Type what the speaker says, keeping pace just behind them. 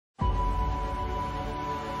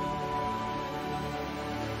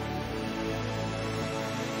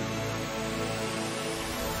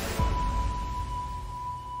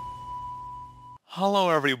Hello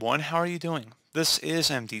everyone, how are you doing? This is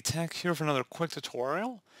MD Tech here for another quick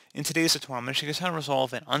tutorial. In today's tutorial, I'm going to show you guys how to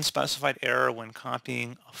resolve an unspecified error when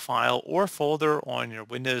copying a file or folder on your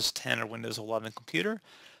Windows 10 or Windows 11 computer.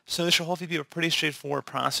 So this should hopefully be a pretty straightforward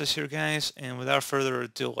process here, guys, and without further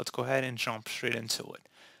ado, let's go ahead and jump straight into it.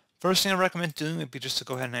 First thing I recommend doing would be just to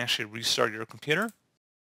go ahead and actually restart your computer.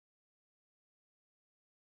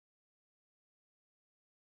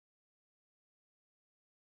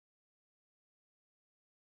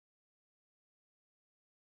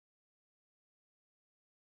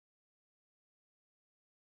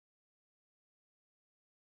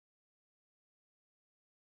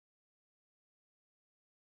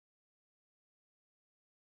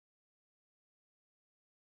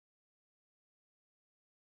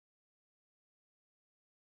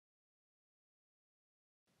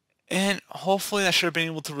 And hopefully that should have been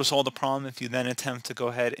able to resolve the problem if you then attempt to go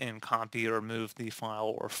ahead and copy or move the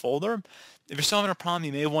file or folder. If you're still having a problem,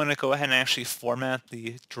 you may want to go ahead and actually format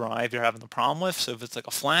the drive you're having the problem with. So if it's like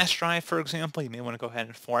a flash drive, for example, you may want to go ahead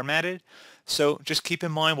and format it. So just keep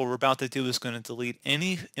in mind what we're about to do is going to delete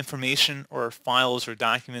any information or files or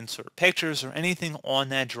documents or pictures or anything on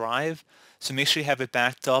that drive. So make sure you have it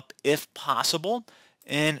backed up if possible.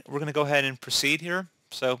 And we're going to go ahead and proceed here.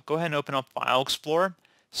 So go ahead and open up File Explorer.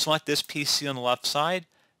 Select this PC on the left side,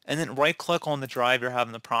 and then right click on the drive you're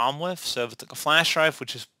having the problem with. So if it's like a flash drive,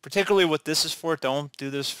 which is particularly what this is for, don't do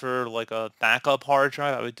this for like a backup hard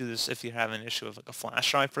drive. I would do this if you have an issue with like a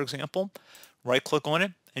flash drive, for example. Right click on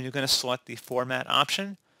it, and you're going to select the format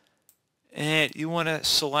option. And you want to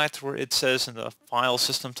select where it says in the file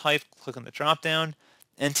system type, click on the drop down.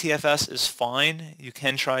 NTFS is fine. You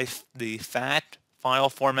can try the FAT file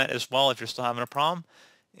format as well if you're still having a problem.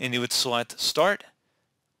 And you would select start.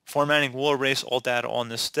 Formatting will erase all data on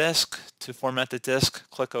this disk. To format the disk,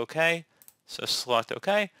 click OK. So select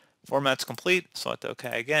OK. Format's complete, select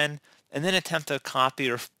OK again, and then attempt to copy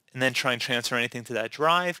and then try and transfer anything to that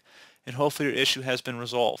drive, and hopefully your issue has been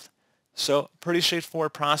resolved. So pretty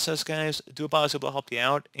straightforward process, guys. I do hope I was able to help you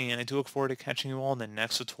out, and I do look forward to catching you all in the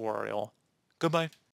next tutorial. Goodbye.